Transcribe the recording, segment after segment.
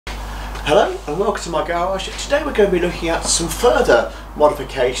Hello and welcome to my garage. Today we're going to be looking at some further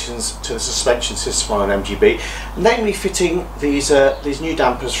modifications to the suspension system on an MGB, namely fitting these new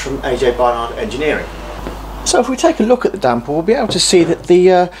dampers from AJ Barnard Engineering. So if we take a look at the damper, we'll be able to see that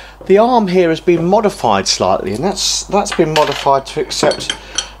the arm here has been modified slightly, and that's been modified to accept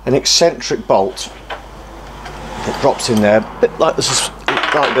an eccentric bolt that drops in there, a bit like the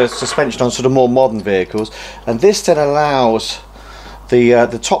suspension on sort of more modern vehicles, and this then allows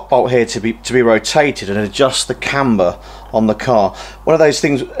the top bolt here to be rotated and adjust the camber on the car. One of those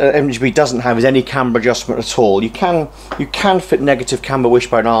things MGB doesn't have is any camber adjustment at all. You can fit negative camber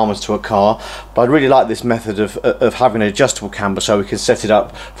wishbone armors to a car, but I really like this method of having an adjustable camber so we can set it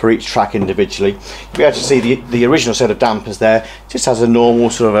up for each track individually. You'll be able to see the original set of dampers there. It just has a normal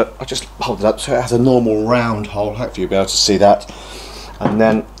sort of I'll just hold it up so it has a normal round hole. Hopefully you'll be able to see that. And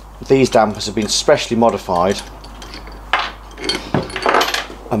then these dampers have been specially modified,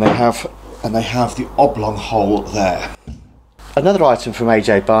 and they have the oblong hole there. Another item from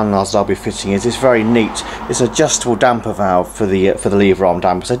AJ Barnard's I'll be fitting is this very neat, it's an adjustable damper valve for the lever arm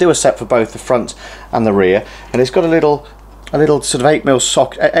dampers. They do a set for both the front and the rear, and it's got a little sort of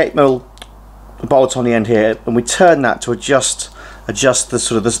 8mm bolt on the end here, and we turn that to adjust the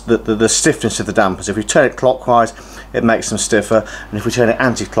sort of the stiffness of the dampers. If we turn it clockwise, it makes them stiffer, and if we turn it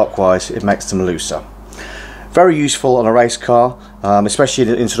anti-clockwise, it makes them looser. Very useful on a race car,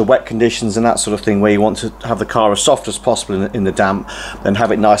 especially in sort of wet conditions and that sort of thing, where you want to have the car as soft as possible in the damp, then have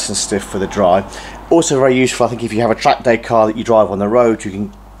it nice and stiff for the dry. Also very useful, I think, if you have a track day car that you drive on the road,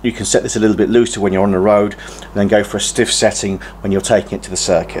 you can set this a little bit looser when you're on the road, and then go for a stiff setting when you're taking it to the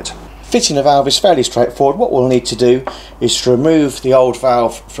circuit. Fitting the valve is fairly straightforward. What we'll need to do is to remove the old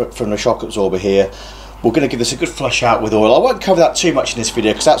valve from the shock absorber here. We're going to give this a good flush out with oil. I won't cover that too much in this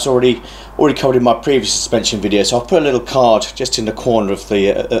video because that's already covered in my previous suspension video. So I'll put a little card just in the corner of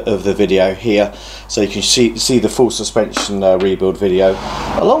the video here, so you can see the full suspension rebuild video.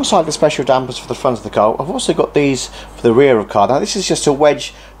 Alongside the special dampers for the front of the car, I've also got these for the rear of the car. Now this is just a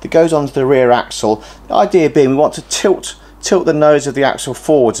wedge that goes onto the rear axle. The idea being we want to tilt the nose of the axle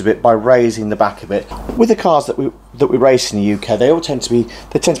forwards a bit by raising the back a bit. With the cars that we race in the UK, they tend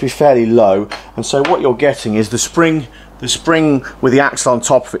to be fairly low, and so what you're getting is the spring with the axle on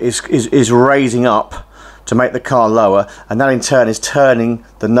top of it is raising up to make the car lower, and that in turn is turning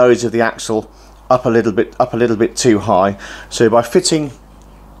the nose of the axle up a little bit too high. So by fitting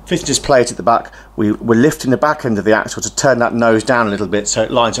this plate at the back, we're lifting the back end of the axle to turn that nose down a little bit so it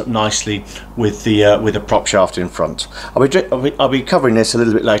lines up nicely with the prop shaft in front. I'll be covering this a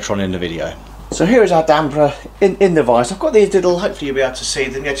little bit later on in the video. So here is our damper in the vise. I've got these little, hopefully you'll be able to see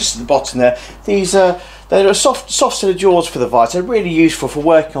them, yeah, just at the bottom there. These they're a soft set of jaws for the vise. They're really useful for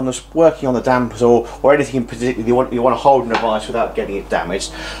working on the dampers or anything in particular you want to hold in the vise without getting it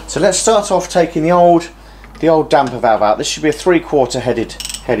damaged. So let's start off taking the old damper valve out. This should be a 3/4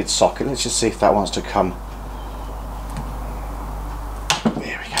 headed socket. Let's just see if that wants to come. There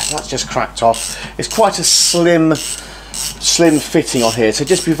we go. That's just cracked off. It's quite a slim fitting on here, so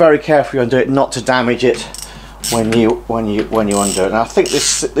just be very careful you undo it, not to damage it when you undo it. Now I think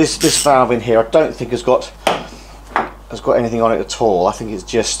this valve in here, I don't think has got anything on it at all. I think it's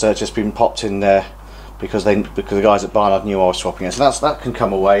just been popped in there because the guys at Barnard knew I was swapping it. So that can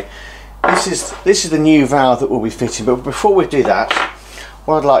come away. This is the new valve that we'll be fitting, but before we do that,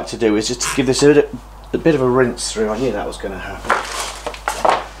 what I'd like to do is just to give this a bit of a rinse through. I knew that was going to happen.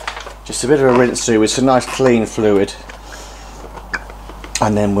 Just a bit of a rinse through with some nice clean fluid,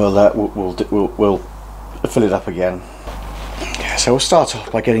 and then we'll fill it up again. Okay, so we'll start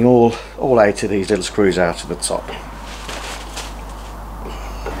off by getting all 8 of these little screws out of the top.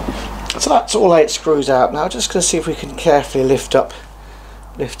 So that's all 8 screws out. Now I'm just going to see if we can carefully lift up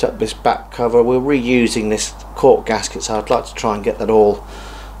this back cover. We're reusing this cork gasket, so I'd like to try and get that all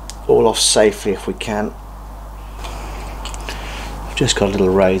off safely if we can. I've just got a little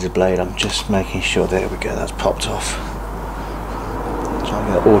razor blade. I'm just making sure, there we go, that's popped off. Try and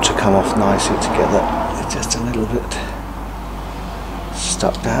get it all to come off nicely to get that. It's just a little bit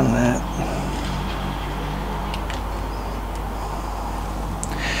stuck down there.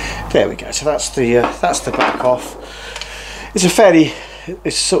 There we go. So that's the back off.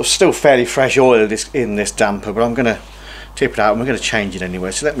 It's sort of still fairly fresh oil in this damper, but I'm going to tip it out and we're going to change it anyway.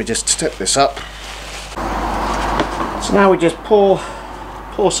 So let me just tip this up. So now we just pour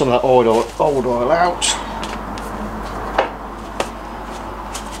some of that old oil out.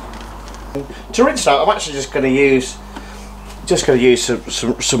 To rinse it out, I'm actually just going to use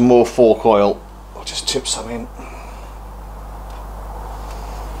some more fork oil. I'll just tip some in.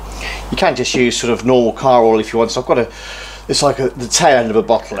 You can just use sort of normal car oil if you want. So I've got the tail end of a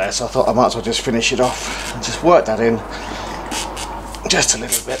bottle there, so I thought I might as well just finish it off and just work that in just a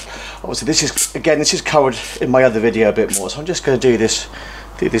little bit. Obviously this is covered in my other video a bit more, so I'm just going to do this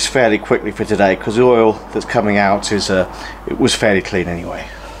fairly quickly for today, because the oil that's coming out is it was fairly clean anyway.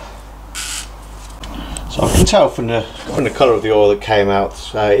 So I can tell from the colour of the oil that came out,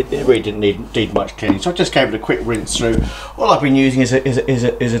 it really didn't need much cleaning. So I just gave it a quick rinse through. All I've been using is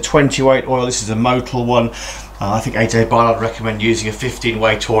a 20 weight oil. This is a Motul one. I think AJ Barnard recommend using a 15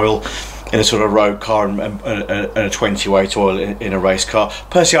 weight oil in a sort of road car and a 20 weight oil in a race car.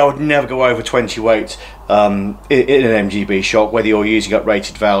 Personally, I would never go over 20 weight in an MGB shock, whether you're using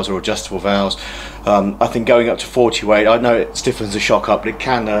uprated valves or adjustable valves. I think going up to 40 weight, I know it stiffens the shock up, but it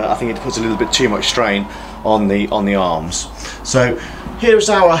can, I think it puts a little bit too much strain on the arms. So here's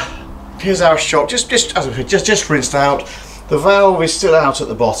our shock, just as I said, just rinsed out. The valve is still out at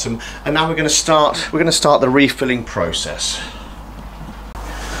the bottom, and now we're going to start the refilling process.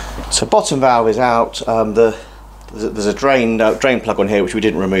 So bottom valve is out. There's a drain plug on here which we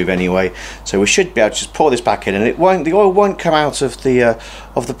didn't remove anyway, so we should be able to just pour this back in, and the oil won't come out of the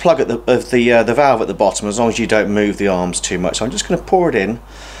plug at the valve at the bottom as long as you don't move the arms too much. So I'm just going to pour it in.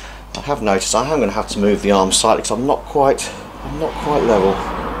 I have noticed I am going to have to move the arms slightly because I'm not quite level.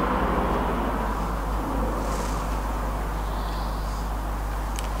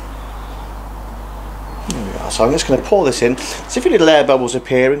 So I'm just going to pour this in. There's a few little air bubbles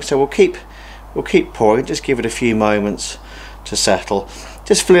appearing, so we'll keep pouring. Just give it a few moments to settle.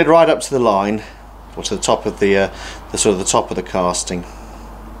 Just fill it right up to the line, or to the top of the top of the casting.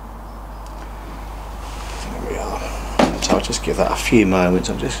 There we are. So I'll just give that a few moments.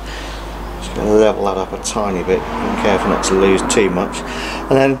 I'm just going to level that up a tiny bit. Be careful not to lose too much.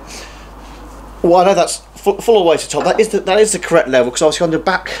 And then, well, I know that's full all the way to the top. That is the correct level, because obviously on the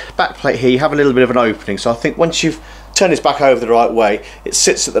back plate here you have a little bit of an opening. So I think once you've turned this back over the right way, it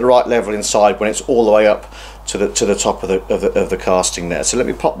sits at the right level inside when it's all the way up to the top of the casting there. So let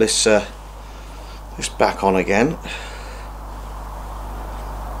me pop this this back on again.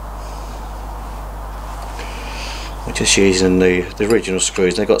 We're just using the original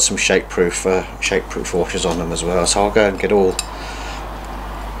screws. They've got some shakeproof washers on them as well. So I'll go and get all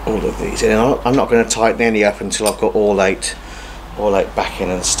of these in. I'm not going to tighten any up until I've got all eight back in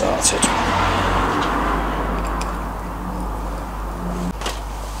and started.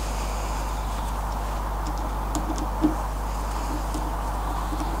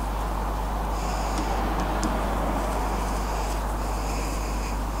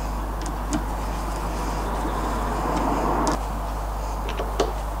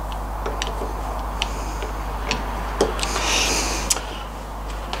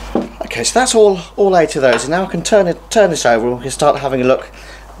 Okay, so that's all 8 of those, and now I can turn this over and we can start having a look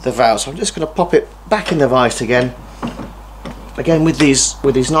at the valve. So I'm just going to pop it back in the vise again with these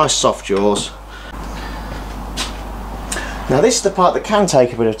nice soft jaws. Now this is the part that can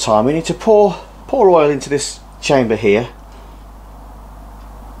take a bit of time. We need to pour oil into this chamber here.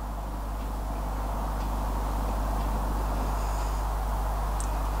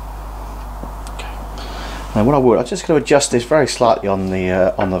 Now what I'm just going to adjust this very slightly on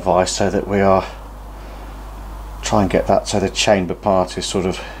the vise so that we are try and get that so the chamber part is sort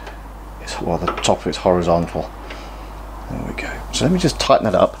of, well, the top of it's horizontal. There we go. So let me just tighten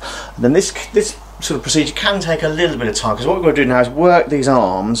that up. And then this sort of procedure can take a little bit of time, because what we're going to do now is work these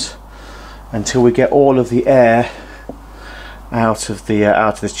arms until we get all of the air out of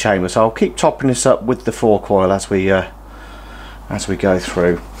this chamber. So I'll keep topping this up with the fork oil as we go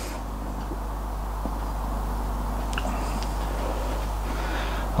through.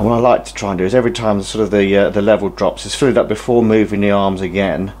 And what I like to try and do is every time the level drops, is fill it up before moving the arms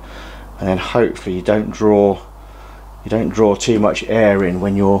again, and then hopefully you don't draw too much air in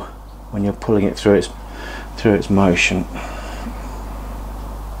when you're pulling it through its motion.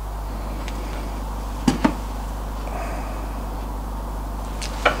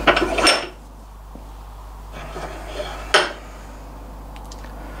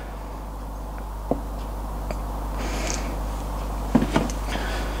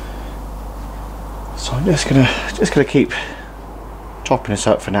 So I'm just gonna keep topping this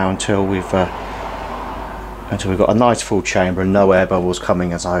up for now until we've got a nice full chamber and no air bubbles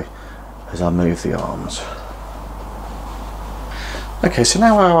coming as I move the arms. Okay, so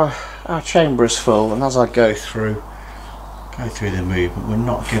now our chamber is full, and as I go through the movement, we're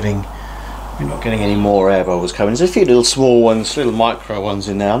not getting any more air bubbles coming. There's a few little small ones, little micro ones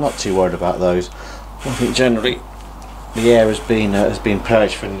in there. I'm not too worried about those. I think generally the air has been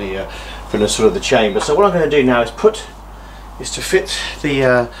purged from the sort of the chamber. So what I'm going to do now is to fit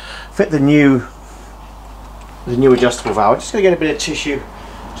the new the new adjustable valve. I'm just going to get a bit of tissue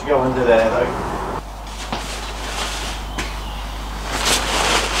to go under there though.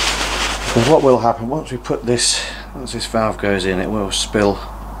 Because what will happen once this valve goes in, it will spill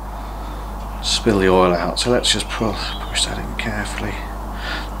the oil out. So let's just push that in carefully.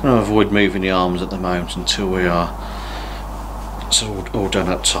 I'm going to avoid moving the arms at the moment until we are all done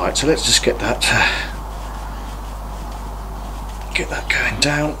up tight. So let's just get that going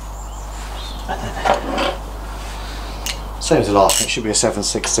down. Same as the last one, it should be a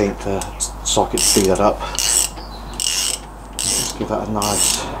 7/16 socket to speed that up. Just give that a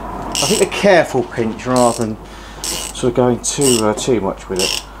nice, I think, a careful pinch rather than sort of going too much with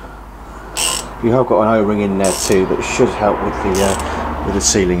it. You have got an O-ring in there too that should help with the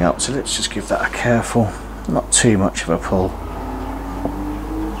sealing up. So let's just give that a careful, not too much of a pull.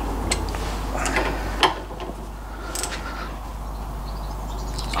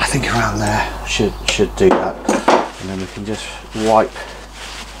 I think around there should do that, and then we can just wipe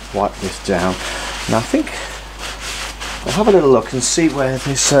this down. And I think I'll have a little look and see where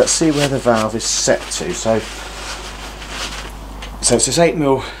this the valve is set to. So it's this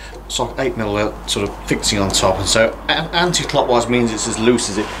 8mm sort of fixing on top, and so anti-clockwise means it's as loose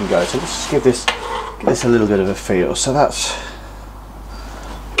as it can go. So let's just give this a little bit of a feel. So that's,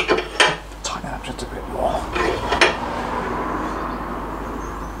 tighten it up just a bit more.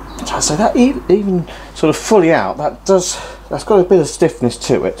 So that even sort of fully out, that's got a bit of stiffness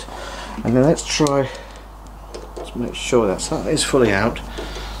to it. And then let's make sure that is fully out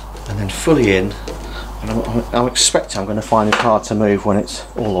and then fully in. And I'm expecting I'm going to find it hard to move when it's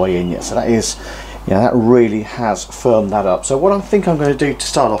all the way in yet. So that is, that really has firmed that up. So what I think I'm going to do to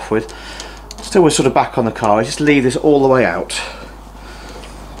start off with, still we're sort of back on the car, is just leave this all the way out.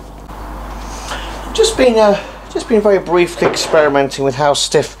 Just been very briefly experimenting with how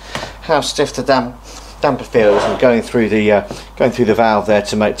stiff the damper feels, and going through the valve there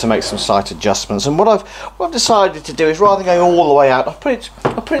to make some slight adjustments. And what I've decided to do is, rather than going all the way out, I put it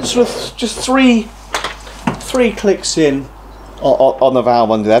sort of just three clicks in on the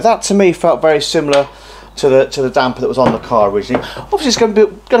valve under there. That to me felt very similar to the damper that was on the car originally. Obviously it's going to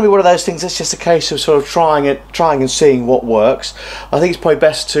be one of those things. It's just a case of sort of trying and seeing what works. I think it's probably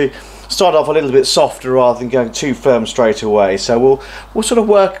best to start off a little bit softer rather than going too firm straight away. So we'll sort of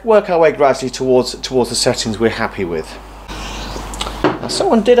work our way gradually towards the settings we're happy with. Now,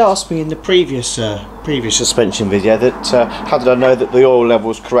 someone did ask me in the previous suspension video that how did I know that the oil level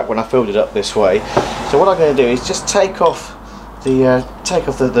was correct when I filled it up this way. So what I'm going to do is just take off the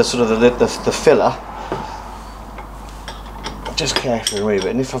filler, just carefully remove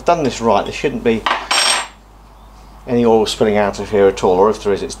it. And if I've done this right, there shouldn't be any oil spilling out of here at all, or if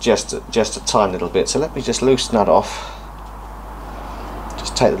there is, it's just a tiny little bit. So let me just loosen that off.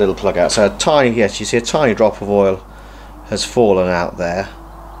 Just take the little plug out. So you see a tiny drop of oil has fallen out there.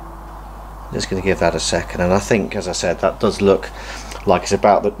 I'm just going to give that a second, and I think, as I said, that does look like it's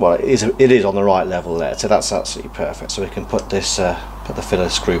about the, well, it is on the right level there. So that's absolutely perfect. So we can put this put the filler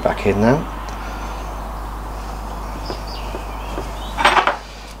screw back in now.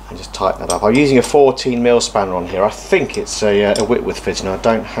 Tighten that up. I'm using a 14mm spanner on here. I think it's a Whitworth fitting. I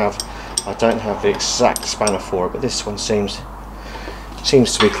don't have the exact spanner for it, but this one seems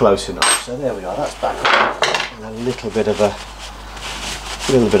to be close enough. So there we are. That's back up, and a little bit of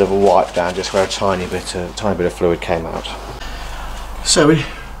a wipe down just where a tiny bit of fluid came out. So we've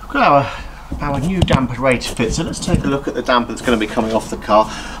got our new damper ready to fit. So let's take a look at the damper that's going to be coming off the car.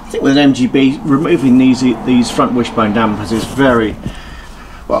 I think with an MGB, removing these front wishbone dampers is very,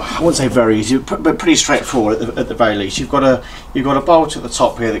 well, I wouldn't say very easy, but pretty straightforward at the very least. You've got a bolt at the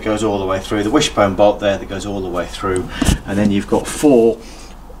top here that goes all the way through, the wishbone bolt there that goes all the way through, and then you've got four.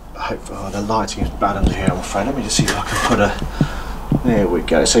 The lighting is bad under here, I'm afraid. Let me just see if I can put a. There we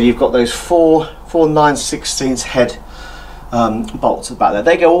go. So you've got those four 9/16 head bolts at the back there.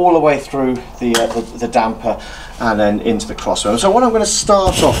 They go all the way through the damper and then into the crossbar. So what I'm going to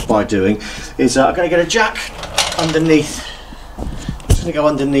start off by doing is I'm going to get a jack underneath. Going to go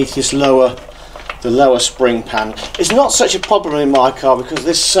underneath this the lower spring pan. It's not such a problem in my car because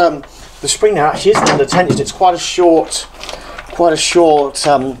this the spring now actually isn't under tension. It's quite a short well,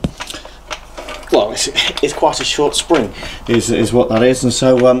 it's quite a short spring is what that is. And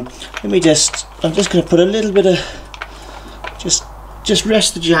so I'm just going to put a little bit of just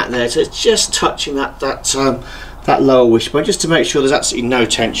rest the jack there, so it's just touching that lower wishbone, just to make sure there's absolutely no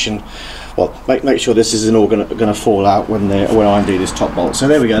tension. Well, make sure this isn't all going to fall out when I undo this top bolt. So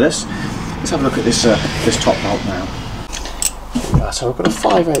there we go. Let's have a look at this top bolt now. So I've got a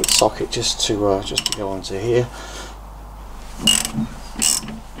 5/8 socket just to go onto here.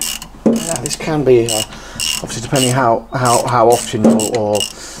 Now this can be obviously depending how often or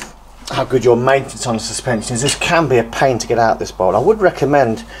how good your maintenance on the suspension is, this can be a pain to get out this bolt. I would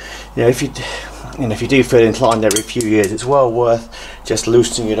recommend, if you do feel inclined every few years, it's well worth just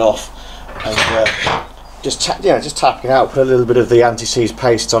loosening it off and just tapping it out. Put a little bit of the anti-seize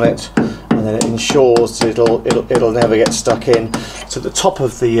paste on it, and then it ensures that it'll never get stuck in. So the top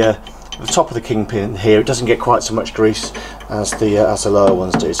of the kingpin here, it doesn't get quite so much grease as the lower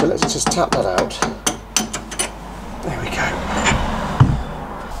ones do. So let's just tap that out. There we go.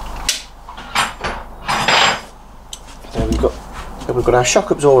 Then we've got our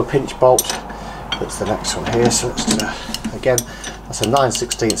shock absorber pinch bolt. That's the next one here. So let's again, that's a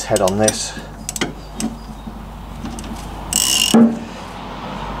 9/16 head on this.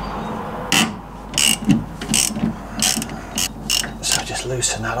 So just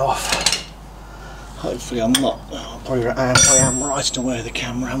loosen that off. Hopefully I'm not. I am right away with the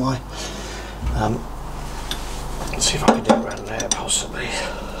camera, am I? Let's see if I can get around there possibly.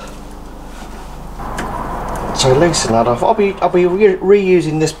 So loosen that off. I'll be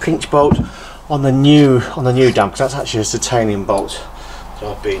reusing this pinch bolt on the new dump, because that's actually a titanium bolt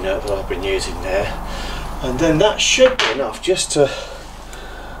that I've been using there. And then that should be enough just to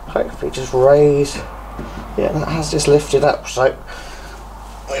hopefully just raise. Yeah, that has just lifted up. So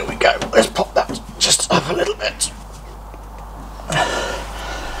there we go. Let's pop that just up a little bit.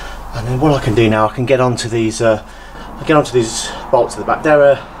 And then what I can do now, I can get onto these bolts at the back. They're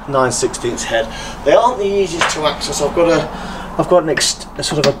a 9/16 head. They aren't the easiest to access. I've got a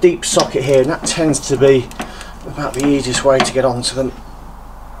sort of a deep socket here, and that tends to be about the easiest way to get onto them.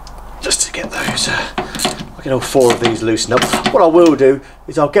 Just to get those, I'll get all 4 of these loosened up. What I will do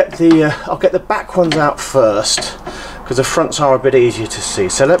is I'll get the back ones out first, because the fronts are a bit easier to see.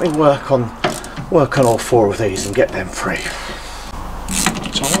 So let me work on all 4 of these and get them free.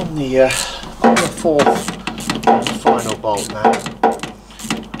 So I'm on the 4th final bolt now.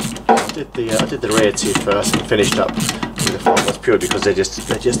 I did the rear two first and finished up with the front ones, purely because they're just a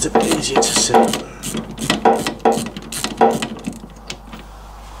bit easier to see. I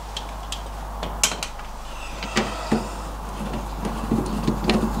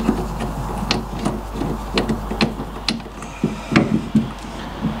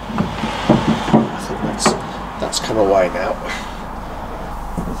think that's come away now.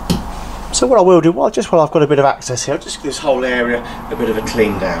 So what I will do, while I've got a bit of access here, I'll just give this whole area a bit of a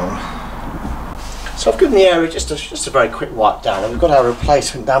clean down. So I've given the area just a very quick wipe down, and we've got our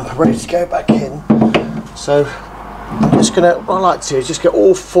replacement damper ready to go back in. So I'm just gonna, what I like to do is just get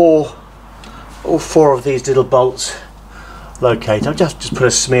all four of these little bolts located. I'll just put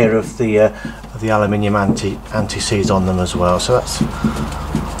a smear of the aluminium anti-seize on them as well. So that's,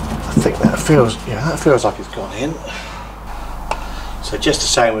 I think that feels like it's gone in. So just the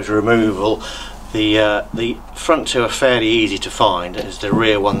same as removal, the front two are fairly easy to find, as the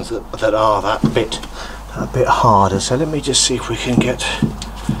rear ones that are that bit harder. So let me just see if we can get.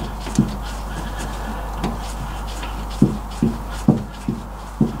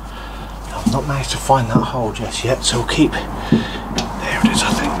 I've not managed to find that hole just yet, so we'll keep. There it is,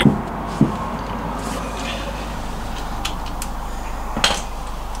 I think.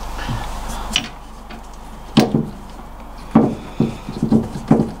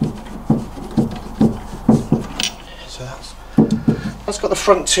 That's got the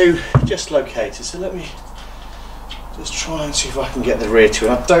front two just located, so let me just try and see if I can get the rear two.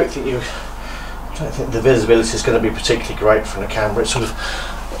 And I don't think the visibility is going to be particularly great from the camera. It's sort of,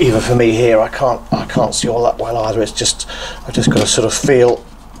 even for me here, I can't see all that well either. It's just, I've just got to sort of feel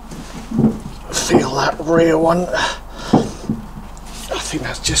that rear one. I think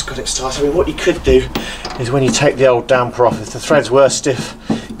that's just got it started. I mean, what you could do is, when you take the old damper off, if the threads were stiff,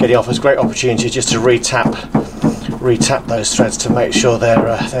 getting off is a great opportunity just to retap those threads to make sure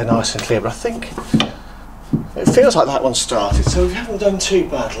they're nice and clear. But I think it feels like that one started, so we haven't done too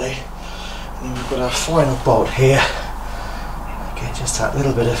badly. And then we've got our final bolt here. Again, just that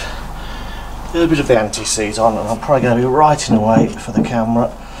little bit of the anti-seize on, and I'm probably going to be right in the way for the camera,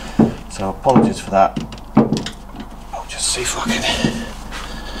 so apologies for that. I'll just see if I can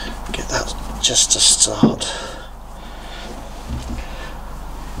get that just to start.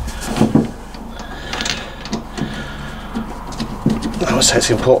 I would say it's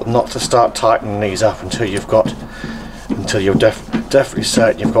important not to start tightening these up until you're definitely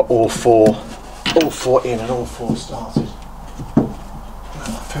certain you've got all four in and all 4 started.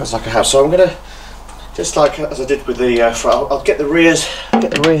 Feels like I have. So I'm gonna, just like as I did with the front, I'll get the rears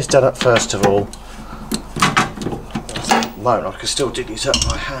done up first of all. At the moment I can still dig these up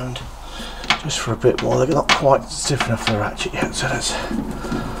by hand just for a bit more. They're not quite stiff enough for the ratchet yet, so let's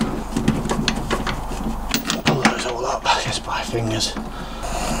fingers.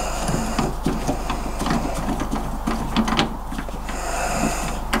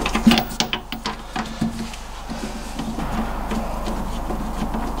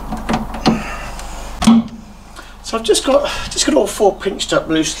 So I've just got all four pinched up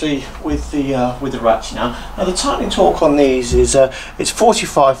loosely with the ratchet now. Now the tightening torque on these is it's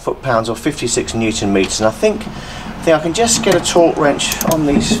 45 foot-pounds or 56 Newton meters, and I think I can just get a torque wrench on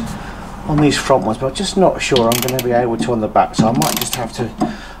these front ones, but I'm just not sure I'm going to be able to on the back, so I might just have to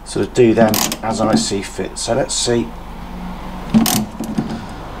sort of do them as I see fit. So let's see.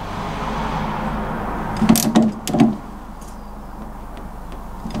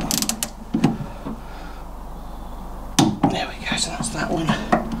 There we go, so that's that one.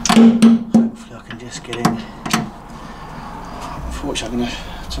 Hopefully I can just get in. Unfortunately I'm going to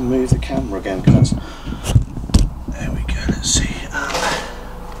have to move the camera again because that's... There we go, let's see.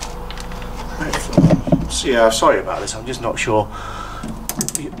 So yeah, sorry about this, I'm just not sure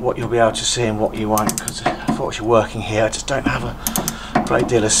what you'll be able to see and what you won't, because unfortunately working here I just don't have a great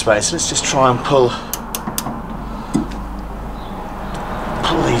deal of space. Let's just try and pull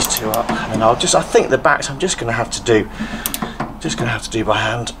these two up, and then I think the backs I'm just going to have to do by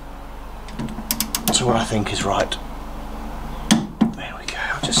hand. So what I think is right. There we go.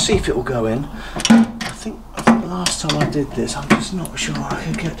 I'll just see if it will go in. I think last time I did this, I'm just not sure I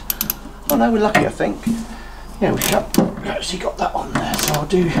could get. Oh no, we're lucky, I think. Yeah, we actually got that on there, so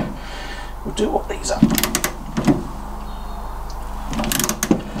we'll do all these up.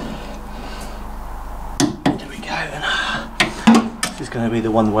 There we go, and this is going to be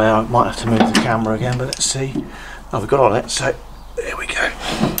the one where I might have to move the camera again, but let's see. Oh, we've got on it, so there we go.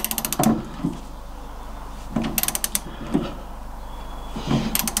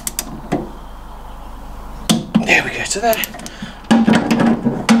 There we go, so there.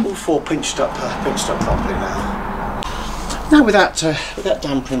 All four pinched up properly now. Now with that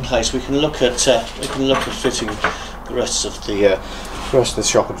damper in place, we can look at fitting the rest of the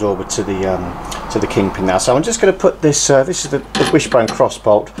shock absorber to the kingpin now. So I'm just going to put this. This is the wishbone cross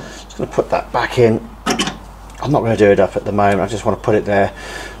bolt. Just going to put that back in. I'm not going to do it up at the moment. I just want to put it there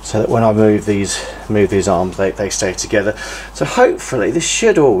so that when I move these arms, they stay together. So hopefully this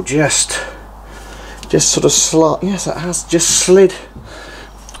should all just sort of slide. Yes, it has just slid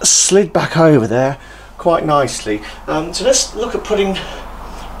back over there quite nicely. So let's look at putting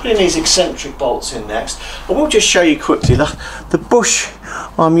these eccentric bolts in next. I will just show you quickly the bush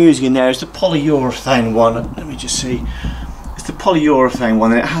I'm using in there is the polyurethane one. Let me just see. It's the polyurethane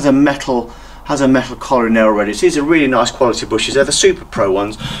one, and it has a metal collar in there already. So these are really nice quality bushes. They're the Super Pro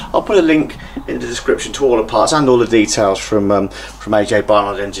ones. I'll put a link in the description to all the parts and all the details from AJ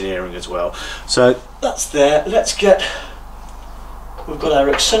Barnard Engineering as well. So that's there. We've got our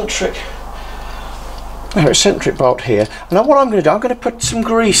eccentric bolt here, and what I'm going to do, I'm going to put some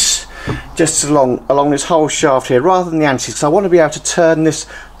grease just along this whole shaft here, rather than the antis, because I want to be able to turn this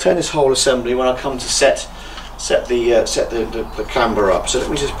whole assembly when I come to set the camber up. So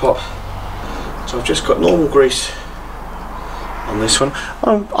let me just pop. So I've just got normal grease on this one.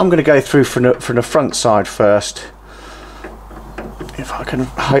 I'm going to go through from the front side first. If I can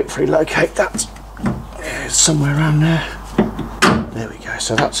hopefully locate that somewhere around there. There we go.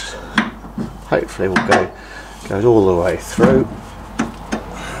 So that's hopefully will goes all the way through.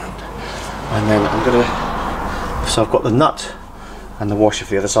 And then so I've got the nut and the washer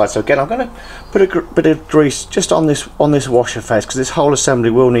for the other side. So again, I'm going to put a bit of grease just on this washer face, because this whole assembly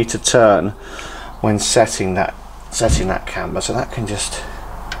will need to turn when setting that camber. So that can just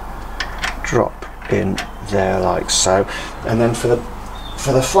drop in there like so. And then for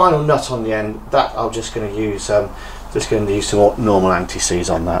the final nut on the end, that I'm just going to use some normal anti-seize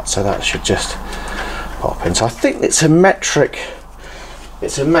on that. So that should just pop in. So I think it's a metric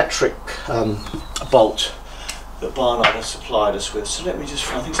bolt that Barnard has supplied us with. So let me just,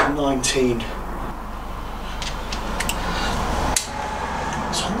 I think it's a 19.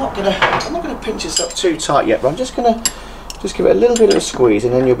 So I'm not gonna pinch this up too tight yet, but I'm just gonna give it a little bit of a squeeze,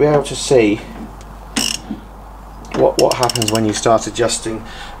 and then you'll be able to see what happens when you start adjusting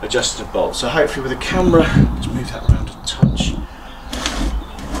the bolt. So hopefully with the camera, let's move that around a touch.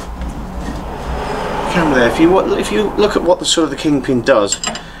 Camera there. If you look at what the sort of the kingpin does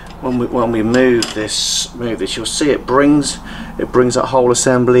when we move this, you'll see it brings that whole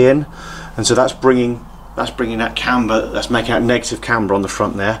assembly in, and so that's bringing that camber, that's making that negative camber on the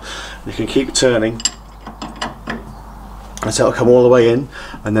front there. And you can keep turning, and so it'll come all the way in,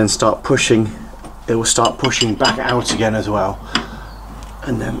 and then start pushing. It will start pushing back out again as well,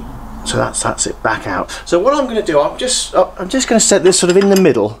 and then so that's it back out. So what I'm going to do, I'm just going to set this sort of in the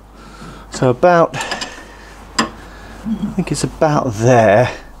middle, so about I think it's about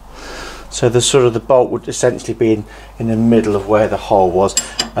there. So the sort of the bolt would essentially be in the middle of where the hole was,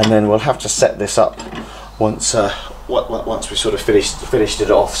 and then we'll have to set this up once we sort of finished it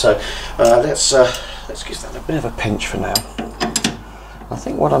off. So let's give that a bit of a pinch for now. I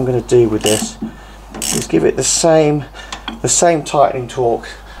think what I'm going to do with this is give it the same tightening torque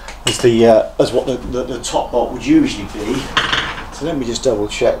as what the top bolt would usually be. So let me just double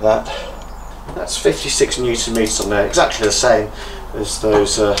check that. That's 56 Newton meters on there, exactly the same as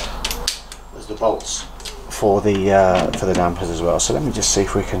those as the bolts for the dampers as well. So let me just see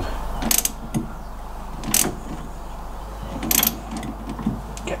if we can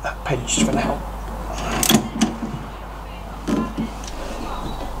get that pinched for now.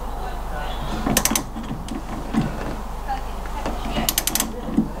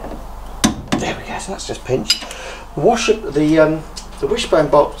 There we go. So that's just pinched. The wishbone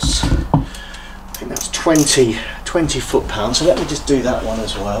bolts, I think that's 20 foot-pounds, so let me just do that one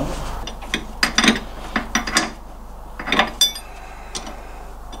as well.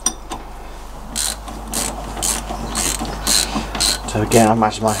 So again, I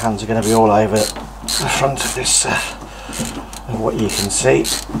imagine my hands are going to be all over the front of this, of what you can see.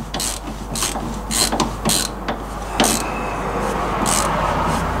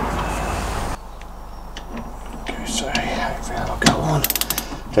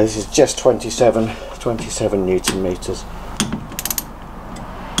 So this is just 27 Newton meters.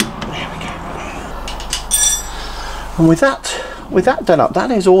 There we go. And with that done up, that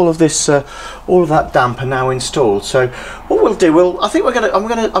is all of this, all of that damper now installed. So what we'll do, I think I'm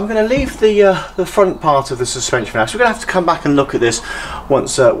gonna leave the front part of the suspension for now. So we're gonna have to come back and look at this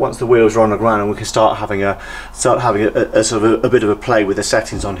once the wheels are on the ground, and we can start having a sort of a bit of a play with the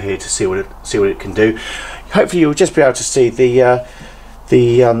settings on here to see what it can do. Hopefully you'll just be able to see the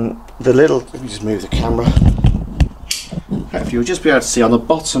little, let me just move the camera. Hopefully you'll just be able to see on the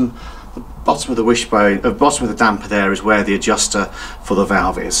bottom of the wishbone, bottom of the damper there is where the adjuster for the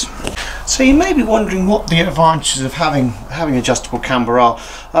valve is. So you may be wondering what the advantages of having adjustable camber are.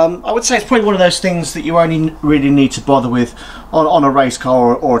 I would say it's probably one of those things that you only really need to bother with on a race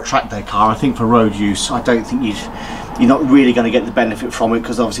car or a track day car. I think for road use, I don't think you're not really going to get the benefit from it,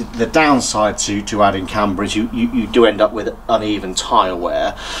 because obviously the downside to adding camber is you do end up with uneven tyre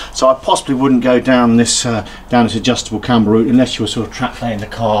wear. So I possibly wouldn't go down this adjustable camber route unless you were sort of track day in the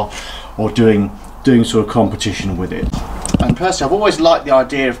car or doing sort of competition with it. And personally, I've always liked the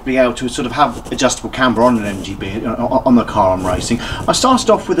idea of being able to sort of have adjustable camber on an MGB, on the car I'm racing. I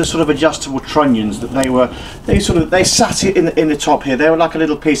started off with the sort of adjustable trunnions that they sat in the top here. They were like a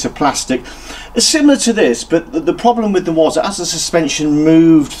little piece of plastic. It's similar to this, but the problem with them was that as the suspension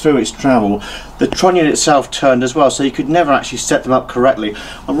moved through its travel, the trunnion itself turned as well, so you could never actually set them up correctly.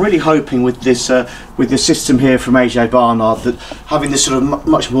 I'm really hoping with this system here from AJ Barnard that having this sort of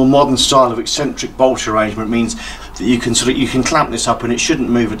much more modern style of eccentric bolt arrangement means that you can clamp this up and it shouldn't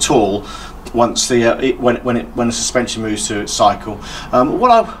move at all once when the suspension moves through its cycle.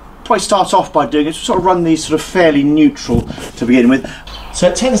 What I'll probably start off by doing is sort of run these sort of fairly neutral to begin with. So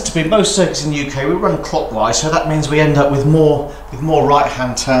it tends to be, most circuits in the UK we run clockwise, so that means we end up with more right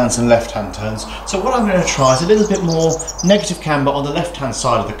hand turns than left hand turns. So what I'm going to try is a little bit more negative camber on the left hand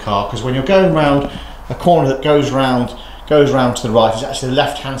side of the car, because when you're going round a corner that goes round to the right, it's actually the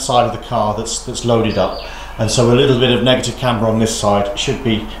left hand side of the car that's loaded up, and so a little bit of negative camber on this side should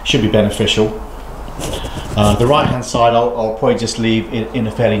be beneficial. The right hand side I'll probably just leave in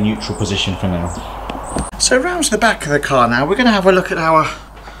a fairly neutral position for now. So round to the back of the car now, we're going to have a look at our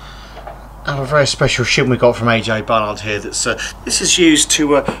very special shim we got from AJ Barnard here. This is used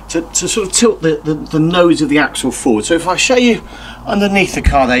to sort of tilt the nose of the axle forward. So if I show you underneath the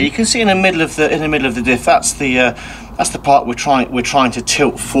car there, you can see in the middle of the diff, that's the part we're trying to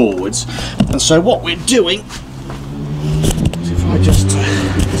tilt forwards. And so what we're doing is, if I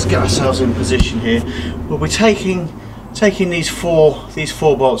just get ourselves in position here, we'll be taking these four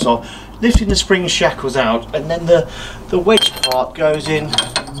bolts off, lifting the spring shackles out, and then the wedge part goes in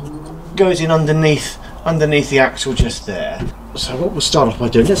underneath the axle just there. So what we'll start off by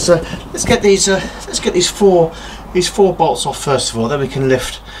doing, let's get these four bolts off first of all. Then we can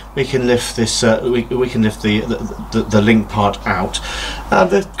lift this we can lift the link part out.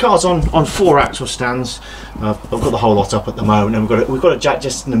 The car's on 4 axle stands. I've got the whole lot up at the moment, and we've got a jack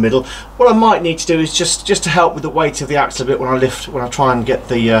just in the middle. What I might need to do is just to help with the weight of the axle a bit when I try and put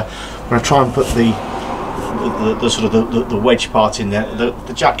the sort of the wedge part in there.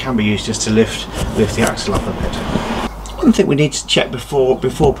 The jack can be used just to lift the axle up a bit. one thing we need to check before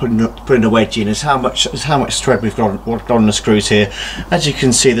putting a wedge in is how much thread we've got on the screws here. As you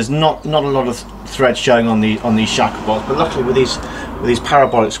can see, there's not a lot of thread showing on these shackle bolts, but luckily with these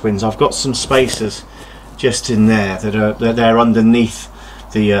parabolic springs, I've got some spacers just in there they're underneath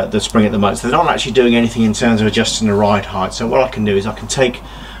the spring at the moment, so they're not actually doing anything in terms of adjusting the ride height. So what I can do is I can take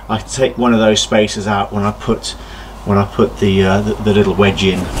one of those spacers out when I put the little wedge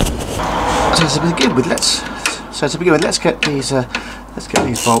in. So to begin with, let's get these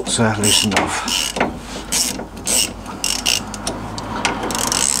bolts loosened off.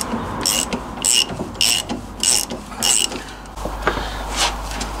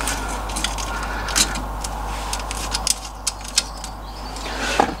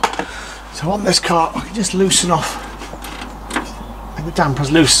 So on this car, I can just loosen off the damper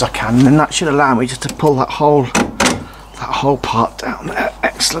as loose as I can, and then that should allow me just to pull that whole part down there.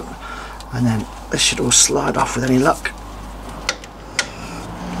 Excellent. And then this should all slide off with any luck.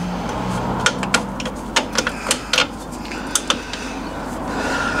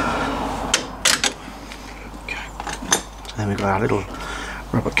 Okay. And then we've got our little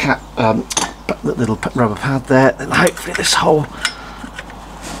rubber little rubber pad there, and hopefully this whole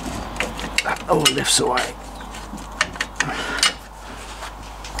all lifts away.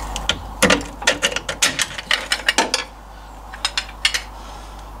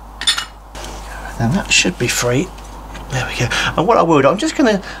 And that should be free. There we go. And what I will do,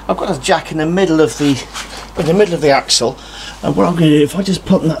 I've got a jack in the middle of the axle, and what I'm going to do, if I just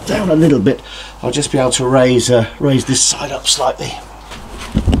put that down a little bit, I'll just be able to raise this side up slightly.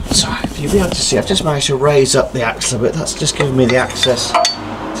 So if you'll be able to see, I've just managed to raise up the axle a bit. That's just giving me the access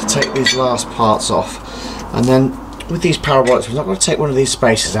to take these last parts off. And then with these parabolics, I'm not going to take one of these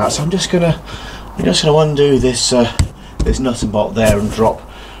spacers out, so I'm just going to undo this nut and bolt there and drop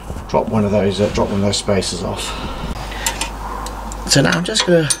one of those spacers off. So now I'm just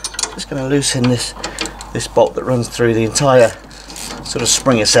gonna loosen this bolt that runs through the entire sort of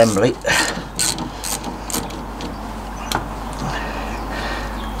spring assembly.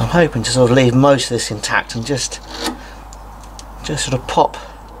 I'm hoping to sort of leave most of this intact and just sort of pop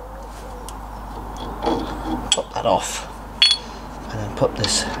that off, and then put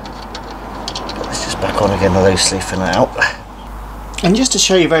this just back on again loosely for now. And just to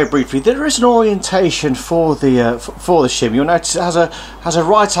show you very briefly, there is an orientation for the shim. You'll notice it has a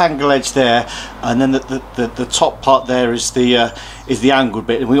right angle edge there, and then the top part there is the angled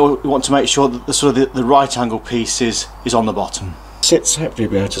bit, and we want to make sure that the right angle piece is on the bottom. Sits, hopefully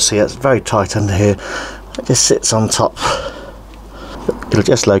you'll be able to see it's very tight under here. It just sits on top. It'll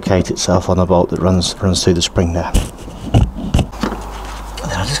just locate itself on the bolt that runs through the spring there. And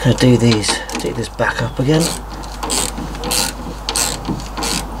then I'm just going to do this back up again.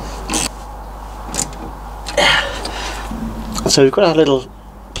 So we've got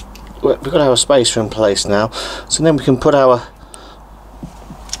our spacer in place now. So then we can put the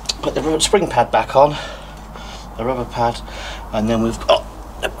spring pad back on, the rubber pad, and then we've got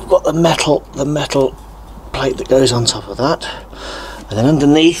the metal plate that goes on top of that, and then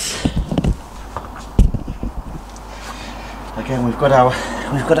underneath again we've got our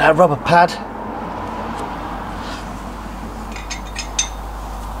rubber pad,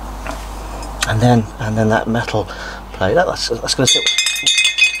 and then that metal plate. That's going to sit.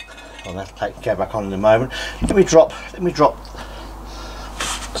 Well, that plate can go back on in a moment. Let me drop.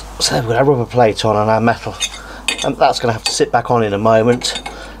 So we've got our rubber plate on and our metal, and that's going to have to sit back on in a moment.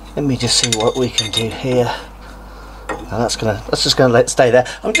 Let me just see what we can do here. And that's just going to let it stay there.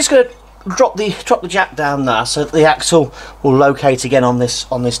 I'm just going to drop the jack down there so that the axle will locate again on this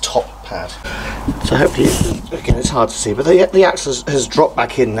top pad. So hopefully, again, it's hard to see, but the axle has dropped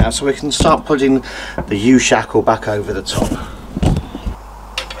back in now, so we can start putting the U shackle back over the top.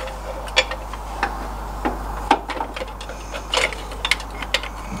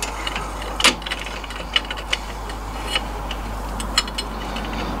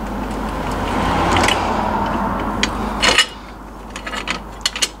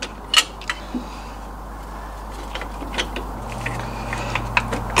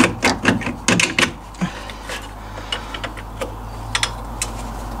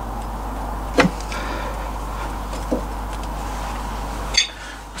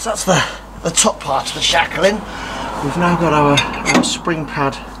 So that's the top part of the shackling. We've now got our spring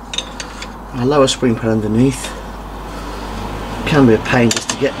pad, our lower spring pad underneath. It can be a pain just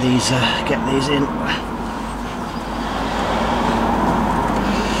to get these in.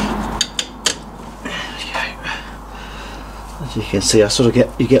 As you can see, I sort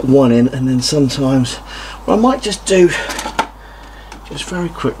of you get one in, and then sometimes what I might just do, just very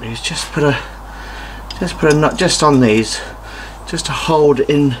quickly, is just put a just put a nut just on these, just to hold it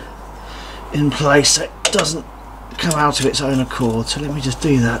in place so it doesn't come out of its own accord. So let me just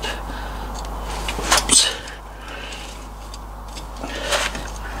do that. Oops.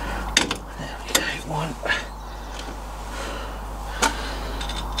 There we go, one.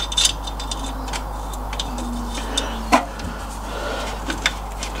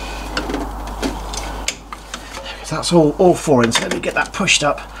 That's all four in, so let me get that pushed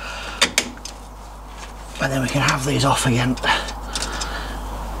up and then we can have these off again.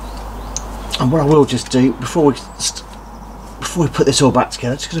 And what I will just do before we put this all back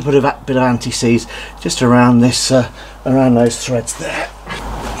together, just going to put a bit of anti-seize just around this around those threads there.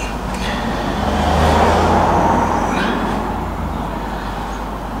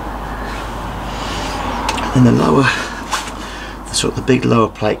 And the lower, the big lower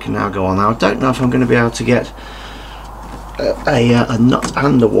plate can now go on. Now I don't know if I'm going to be able to get a nut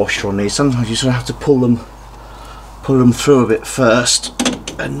and a washer on these. Sometimes you sort of have to pull them through a bit first,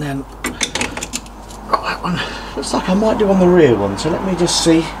 and then that one looks like I might do on the rear one. So let me just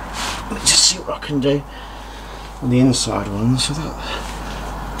see what I can do on the inside one. So that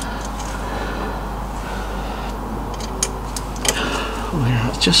yeah,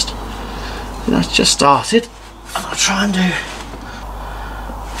 that's just started, and I'll try and do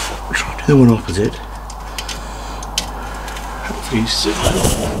the one opposite. And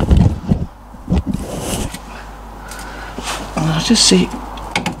I'll just see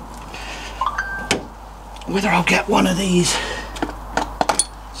whether I'll get one of these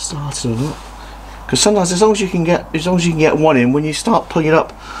started or not. Because sometimes, as long as you can get one in, when you start pulling it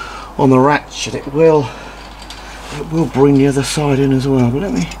up on the ratchet, it will bring the other side in as well. But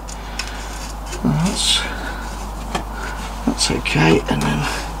let me. That's okay. And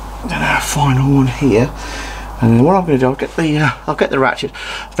then our final one here. And then what I'm going to do, I'll get the ratchet.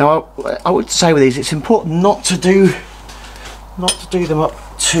 Now I would say with these, it's important not to do them up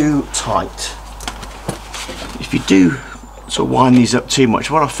too tight. If you do sort of wind these up too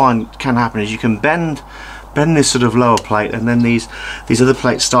much, what I find can happen is you can bend this sort of lower plate, and then these other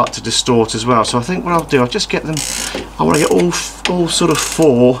plates start to distort as well. So I think what I'll do, I'll just get them. I want to get all sort of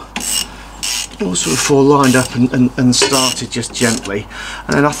four lined up and started just gently.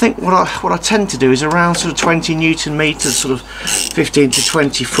 And then I think what I tend to do is around sort of 20 Newton meters, sort of 15 to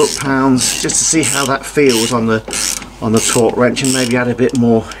 20 foot-pounds, just to see how that feels on the torque wrench, and maybe add a bit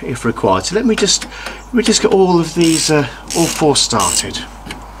more if required. So let me just get all of these all four started.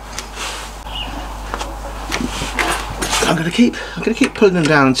 I'm going to keep pulling them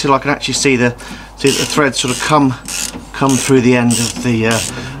down until I can actually see the thread sort of come through the end of the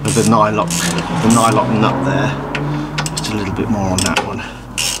nylock nut there. Just a little bit more on that one.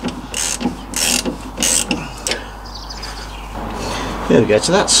 There we go.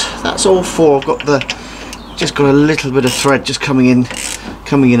 So that's all four. I've just got a little bit of thread just coming in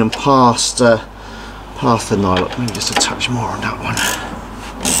and past the nylock. Maybe just a touch more on that one.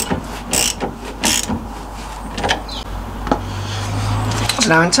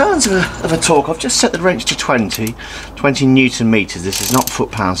 Now in terms of a torque, I've just set the wrench to 20 Newton meters. This is not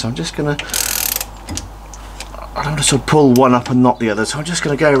foot-pounds, so I'm just going to, I don't want to sort of pull one up and not the other, so I'm just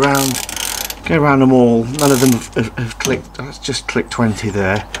going to go around them all. None of them have clicked. Let's just click 20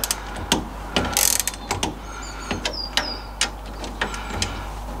 there.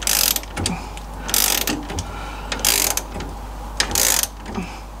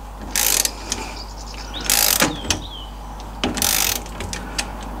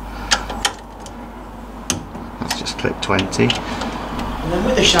 Clip 20. And then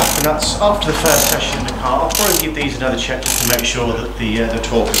with the shaft nuts, after the first session in the car, I'll probably give these another check just to make sure that the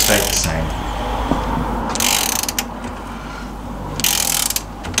torque has stayed the same.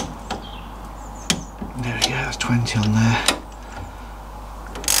 There we go, that's 20 on there.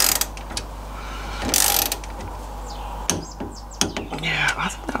 Yeah, I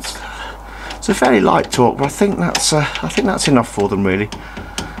think it's a fairly light torque, but I think that's enough for them really.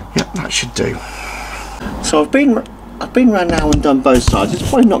 Yep, that should do. So I've been around now and done both sides. It's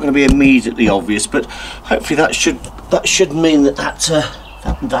probably not going to be immediately obvious, but hopefully that should mean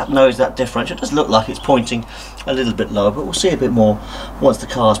that knows that differential. It does look like it's pointing a little bit lower, but we'll see a bit more once the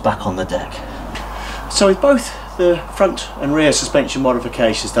car's back on the deck. So with both the front and rear suspension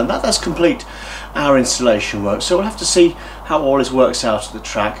modifications done, that's complete our installation work. So we'll have to see how all this works out at the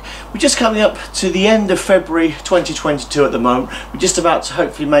track. We're just coming up to the end of February 2022 at the moment. We're just about to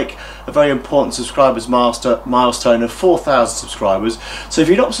hopefully make a very important subscribers milestone of 4,000 subscribers. So if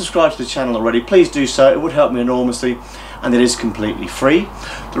you're not subscribed to the channel already, please do so. It would help me enormously, and it is completely free.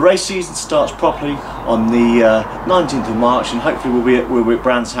 The race season starts properly on the 19th of March, and hopefully we'll be at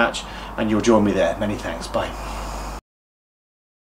Brands Hatch and you'll join me there. Many thanks. Bye.